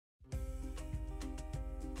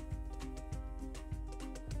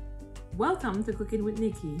Welcome to Cooking with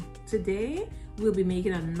Nikki. Today we'll be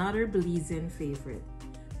making another Belizean favorite,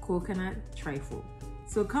 coconut trifle.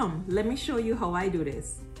 So come, let me show you how I do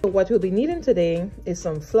this. What we'll be needing today is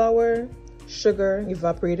some flour, sugar,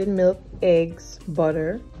 evaporated milk, eggs,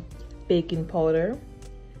 butter, baking powder,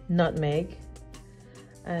 nutmeg,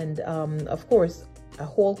 and of course a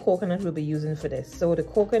whole coconut we'll be using for this. So the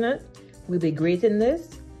coconut, we'll be grating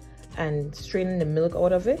this and straining the milk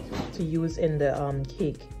out of it to use in the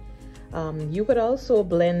cake. You could also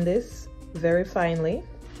blend this very finely,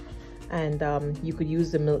 and you could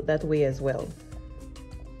use the milk that way as well.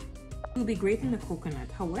 We'll be grating the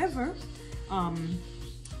coconut. However,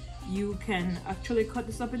 you can actually cut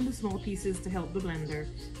this up into small pieces to help the blender.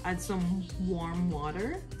 Add some warm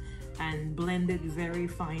water and blend it very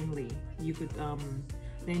finely. You could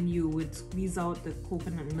then you would squeeze out the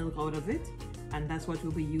coconut milk out of it, and that's what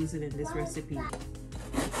we'll be using in this recipe.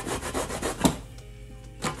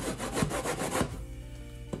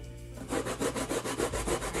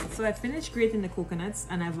 So I finished grating the coconuts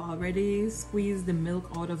and I've already squeezed the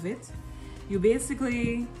milk out of it. You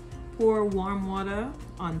basically pour warm water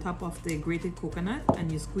on top of the grated coconut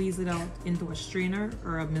and you squeeze it out into a strainer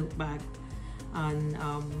or a milk bag. And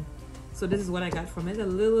so this is what I got from it, a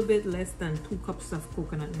little bit less than 2 cups of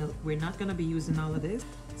coconut milk. We're not gonna be using all of this.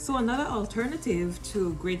 So another alternative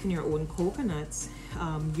to grating your own coconuts,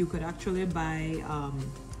 you could actually buy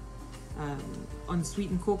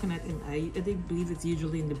unsweetened coconut, and I believe it's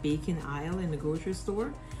usually in the baking aisle in the grocery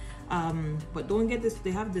store. But don't get this,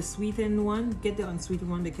 they have the sweetened one. Get the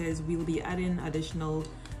unsweetened one because we'll be adding additional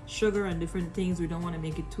sugar and different things. We don't want to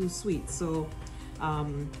make it too sweet. So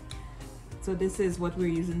so this is what we're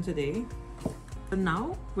using today. So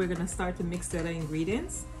now we're gonna start to mix the other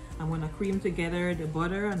ingredients. I'm gonna cream together the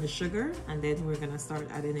butter and the sugar, and then we're gonna start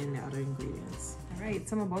adding in the other ingredients. All right,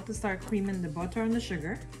 so I'm about to start creaming the butter and the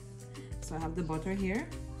sugar. So I have the butter here,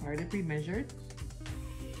 already pre-measured.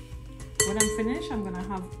 When I'm finished, I'm gonna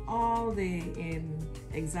have all the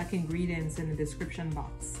exact ingredients in the description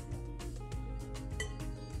box.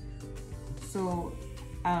 So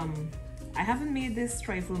I haven't made this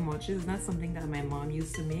trifle much. It's not something that my mom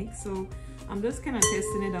used to make, so I'm just kind of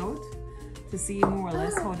testing it out to see more or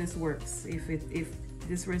less how this works, if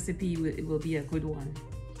this recipe will be a good one.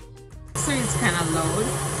 So it's kind of loud,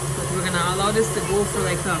 but we're gonna allow this to go for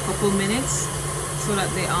like a couple minutes so that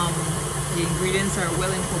the ingredients are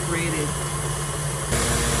well incorporated.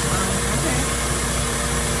 Okay.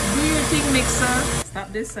 Do your thing, mixer.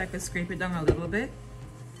 Stop this so I can scrape it down a little bit.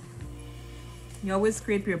 You always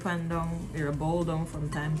scrape your pan down, your bowl down from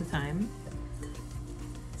time to time.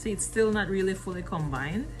 See, it's still not really fully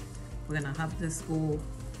combined. We're gonna have this go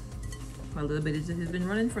for a little bit. It's been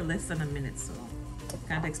running for less than a minute, so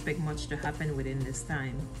can't expect much to happen within this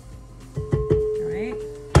time. All right,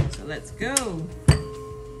 so let's go.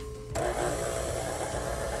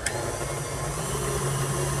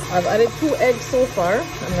 I've added 2 eggs so far.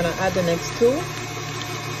 I'm gonna add the next 2. 1,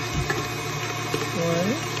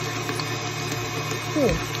 2.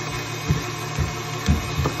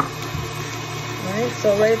 Alright,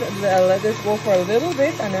 so I'll let this go for a little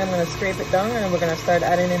bit, and then I'm gonna scrape it down, and we're gonna start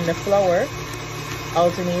adding in the flour,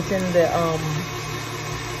 alternating the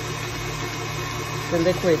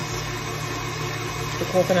liquids, the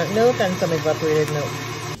coconut milk and some evaporated milk.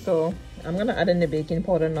 So I'm gonna add in the baking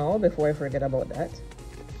powder now before I forget about that.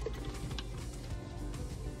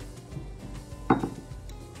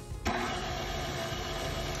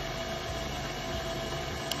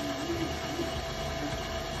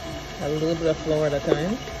 A little bit of flour at a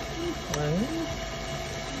time. 1,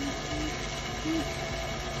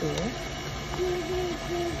 2,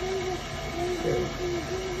 3.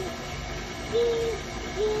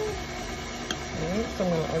 Alright, so I'm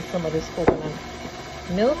going to add some of this coconut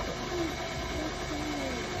milk.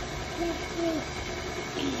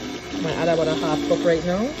 I'm going to add about a 1/2 cup right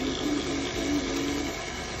now.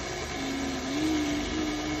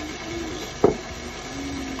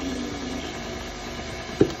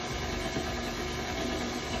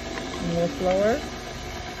 More flour.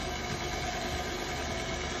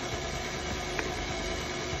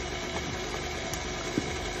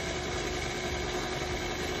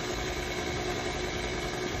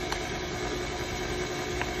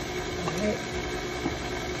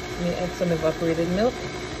 Let me add some evaporated milk,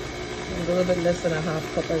 a little bit less than a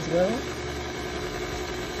 1/2 cup as well.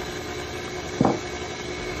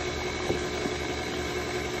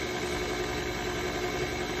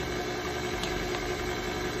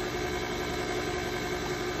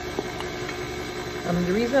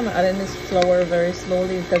 The reason I'm adding this flour very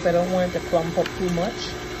slowly is because I don't want it to clump up too much.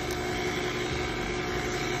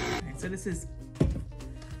 Right, so this is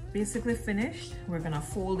basically finished. We're gonna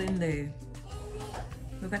fold in the,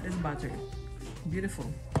 look at this butter, beautiful.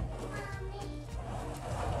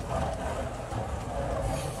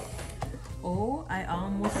 Oh, I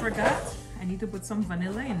almost forgot. I need to put some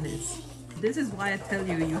vanilla in this. This is why I tell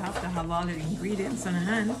you, you have to have all your ingredients on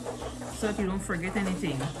hand so that you don't forget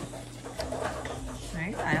anything.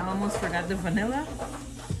 Right? I almost forgot the vanilla.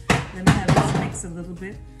 Let me have this mix a little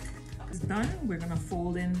bit. It's done. We're gonna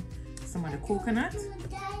fold in some of the coconut.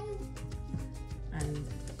 And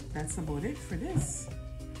that's about it for this.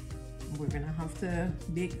 We're gonna have to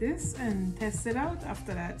bake this and test it out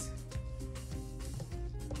after that.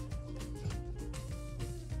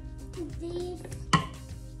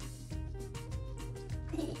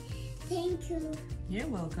 Thank you. You're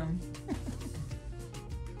welcome.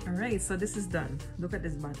 All right, so this is done. Look at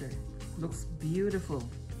this butter. Looks beautiful.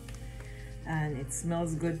 And it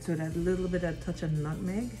smells good too. That little bit of touch of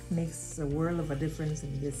nutmeg makes a world of a difference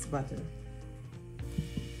in this butter.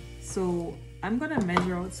 So I'm gonna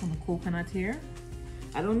measure out some coconut here.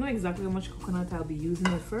 I don't know exactly how much coconut I'll be using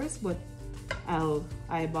at first, but I'll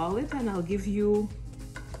eyeball it and I'll give you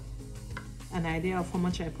an idea of how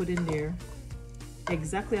much I put in there,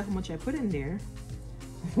 exactly how much I put in there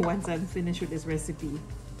once I'm finished with this recipe.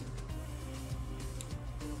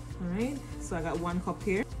 All right, so I got 1 cup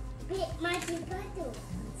here.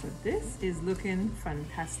 So this is looking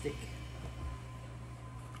fantastic.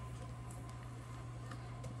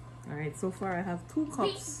 All right, so far I have 2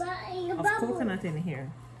 cups of coconut in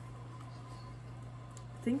here.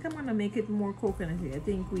 I think I'm gonna make it more coconutty. I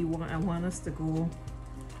think I want us to go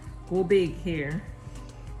big here.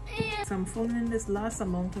 So I'm filling in this last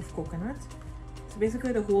amount of coconut. So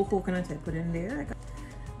basically the whole coconut I put in there.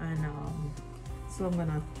 And so I'm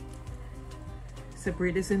gonna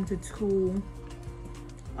separate this into 2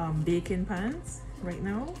 baking pans right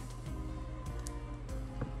now.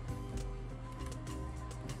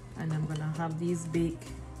 And I'm gonna have these bake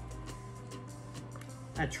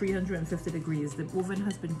at 350 degrees. The oven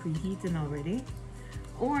has been preheating already.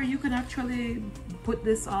 Or you can actually put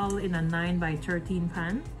this all in a 9 by 13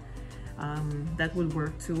 pan. That will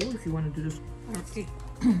work too if you want to do this. Okay,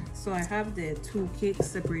 so I have the 2 cakes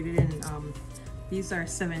separated in, these are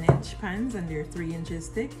 7-inch pans and they're 3 inches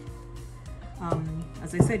thick.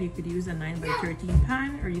 As I said, you could use a 9 by 13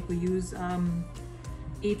 pan, or you could use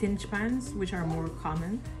 8-inch pans, which are more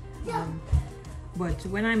common. But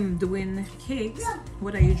when I'm doing cakes,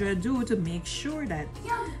 what I usually do to make sure that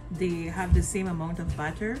they have the same amount of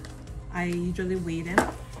batter, I usually weigh them,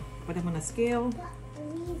 but I'm gonna scale.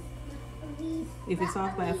 If it's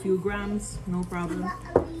off by a few grams, no problem.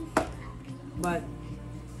 But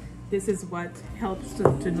this is what helps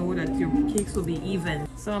to know that your cakes will be even.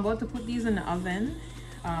 So I'm about to put these in the oven.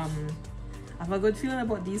 I have a good feeling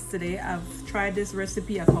about these today. I've tried this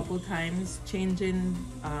recipe a couple times, changing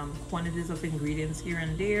quantities of ingredients here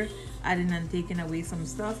and there, adding and taking away some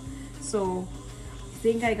stuff. So I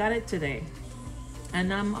think I got it today.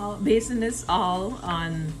 And I'm basing this all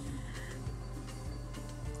on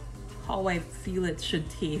how I feel it should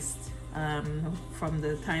taste from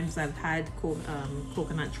the times I've had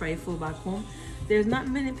coconut trifle back home. There's not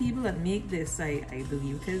many people that make this, I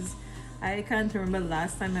believe, because I can't remember the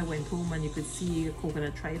last time I went home and you could see a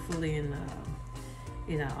coconut trifle in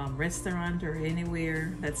a restaurant or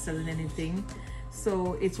anywhere that's selling anything.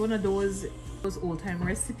 So it's one of those old-time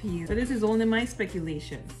recipes. So this is only my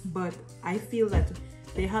speculation, but I feel that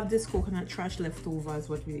they have this coconut trash leftover, is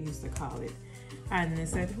what we used to call it. And they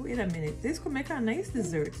said, wait a minute, this could make a nice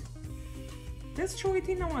dessert. Let's throw it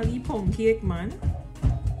in our pound cake, man.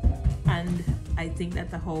 And I think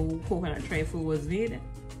that the whole coconut trifle was made.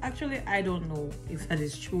 Actually, I don't know if that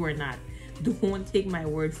is true or not. Don't take my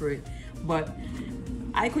word for it. But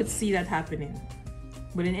I could see that happening.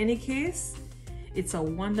 But in any case, it's a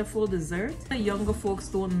wonderful dessert. The younger folks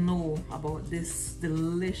don't know about this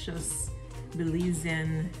delicious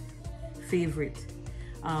Belizean favorite.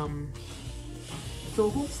 So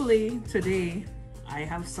hopefully today I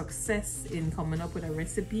have success in coming up with a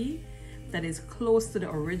recipe that is close to the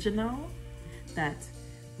original, that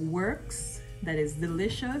works, that is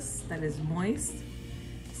delicious, that is moist.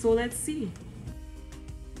 So let's see.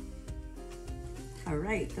 All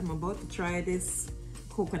right, I'm about to try this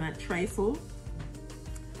coconut trifle.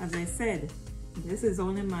 As I said, this is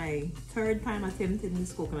only my 3rd time attempting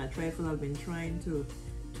this coconut trifle. I've been trying to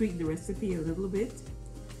tweak the recipe a little bit.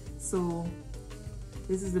 So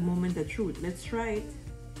this is the moment of truth. Let's try it.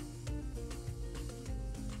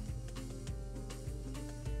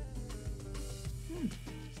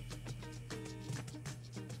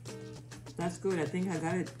 That's good. I think I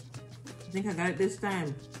got it. I think I got it this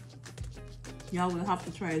time. Y'all will have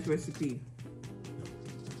to try his recipe.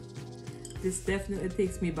 This definitely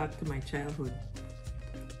takes me back to my childhood.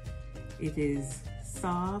 It is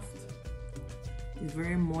soft, it's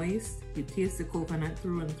very moist. You taste the coconut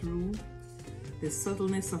through and through. The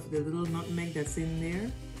subtleness of the little nutmeg that's in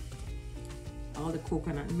there. All the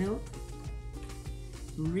coconut milk.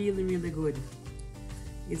 Really, really good.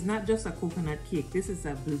 It's not just a coconut cake. This is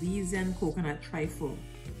a Belizean coconut trifle.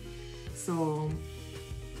 So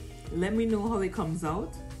let me know how it comes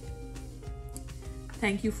out.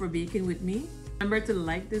 Thank you for baking with me. Remember to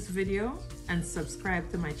like this video and subscribe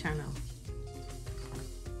to my channel.